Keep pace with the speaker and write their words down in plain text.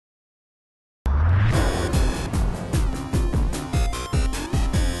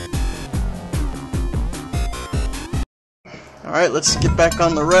Alright, let's get back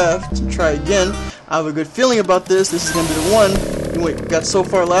on the raft and try again. I have a good feeling about this. This is going to be the one. We got so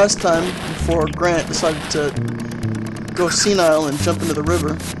far last time before Grant decided to go senile and jump into the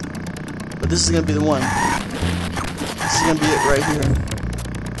river. But this is going to be the one. This is going to be it right here.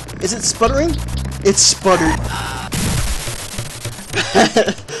 Is it sputtering? It's sputtered.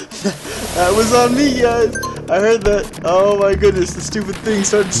 That was on me, guys. I heard that. Oh my goodness, the stupid thing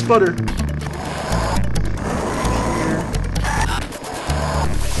started to sputter. Here.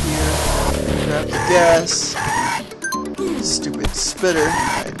 Grab the gas. Stupid spitter.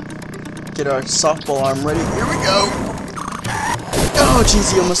 Right. Get our softball arm ready. Here we go. Oh,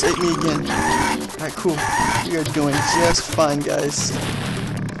 jeez, he almost ate me again. Alright, cool. We are doing just fine, guys.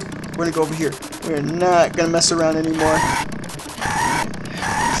 We're gonna go over here. We're not gonna mess around anymore.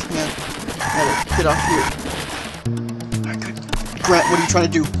 Gotta get off here. Alright, good. Grant, what are you trying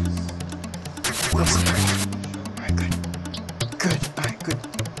to do? Alright, good. Good. Alright, good.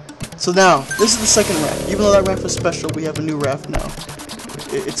 So now, this is the second raft. Even though that raft was special, we have a new raft now.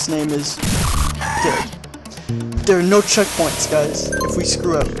 Its name is Dead. There are no checkpoints, guys. If we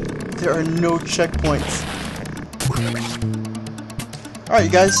screw up, there are no checkpoints. Alright,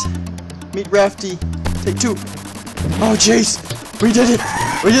 you guys. Meet Rafty. Take 2. Oh, jeez. We did it.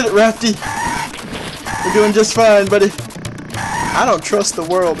 We did it, Rafty. We're doing just fine, buddy. I don't trust the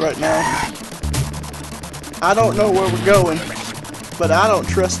world right now. I don't know where we're going, but I don't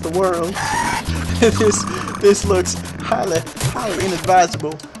trust the world. This looks highly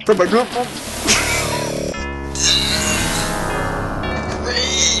inadvisable from a group of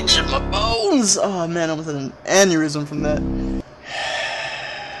rage in my bones. Oh man, I almost had an aneurysm from that.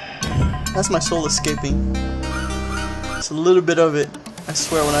 That's my soul escaping. It's a little bit of it. I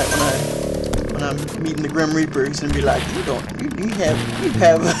swear, when I'm meeting the Grim Reaper, he's gonna be like, you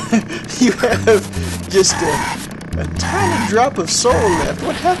have just a tiny drop of soul left.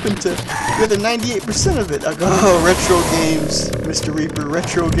 What happened to the other 98% of it? I go, oh, retro games, Mr. Reaper,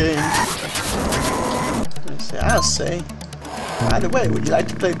 retro games. I'll say. By the way, would you like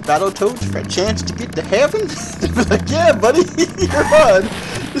to play Battletoads for a chance to get to heaven? They'd be like, yeah, buddy, you're on.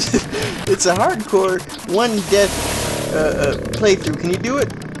 It's a hardcore one-death playthrough. Can you do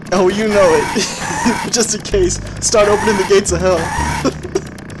it? Oh, you know it. Just in case, start opening the gates of hell.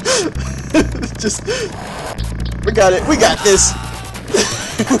 Just, we got it. We got this.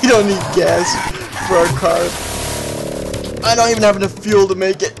 We don't need gas for our car. I don't even have enough fuel to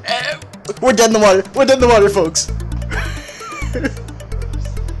make it. We're dead in the water. We're dead in the water, folks.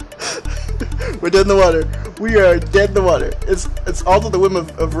 We're dead in the water. We are dead in the water. It's all to the whim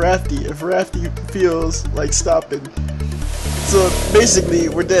of Rafty. If Rafty feels like stopping. So basically,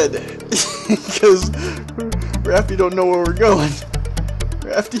 we're dead. Because Rafty don't know where we're going.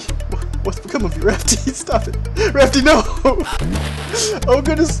 Rafty? What's become of you, Rafty? Stop it. Rafty, no! Oh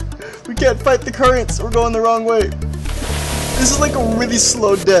goodness. We can't fight the currents. We're going the wrong way. This is like a really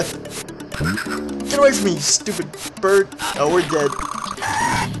slow death. Get away from me, you stupid bird. Oh, we're dead.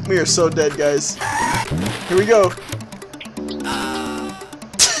 We are so dead, guys. Here we go.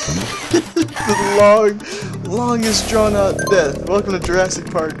 The longest drawn out death. Welcome to Jurassic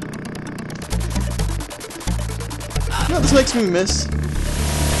Park. You know what this makes me miss?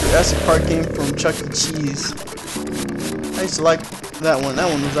 Jurassic Park came from Chuck E. Cheese. I used to like that one. That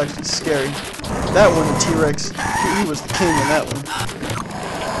one was actually scary. That one, the T-Rex, he was the king in that one.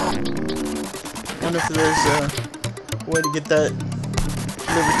 I wonder if there's a way to get that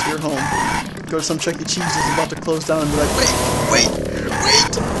delivered to your home. Go to some Chuck E. Cheese that's about to close down and be like, wait,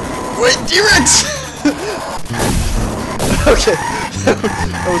 T-Rex! Okay,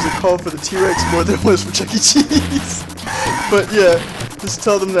 that was a call for the T-Rex more than it was for Chuck E. Cheese. But yeah, just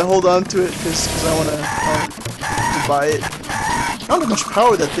tell them to hold on to it because I want to buy it. I don't know how much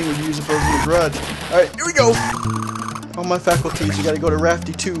power that thing would use if I was in the garage. Alright, here we go! All my faculties, you gotta go to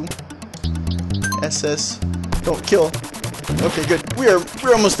Rafty 2. SS. Don't kill. Okay, good. We're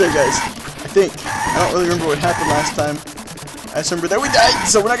almost there, guys. I think. I don't really remember what happened last time. I just remember that we died,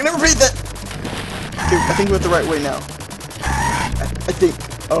 so we're not gonna repeat that! Okay, I think we're the right way now. I think.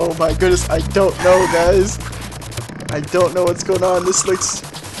 Oh my goodness, I don't know, guys. I don't know what's going on. This looks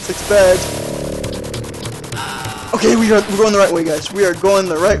bad. Okay, we're going the right way, guys. We are going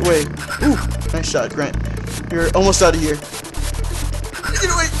the right way. Ooh, nice shot, Grant. You're almost out of here. Get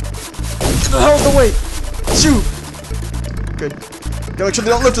away! Get the hell out of the way! Shoot! Good. Gotta make sure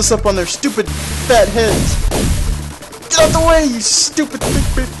they don't lift us up on their stupid fat heads. Get out the way, you stupid beep.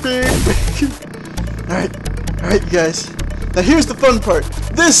 Alright, you guys. Now here's the fun part.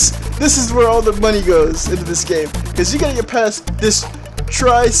 This is where all the money goes into this game. Because you gotta get past this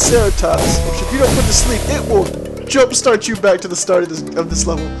Triceratops, which if you don't put to sleep, it will jumpstart you back to the start of this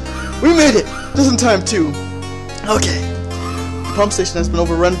level. We made it! Just in time, too. Okay. The pump station has been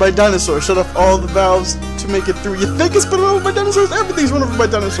overrun by dinosaurs. Shut off all the valves to make it through. You think it's been run over by dinosaurs? Everything's run over by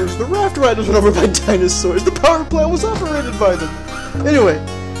dinosaurs. The raft ride was run over by dinosaurs. The power plant was operated by them. Anyway.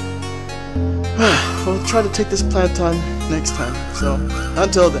 We'll try to take this plant on next time. So,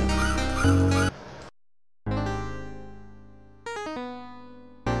 until then.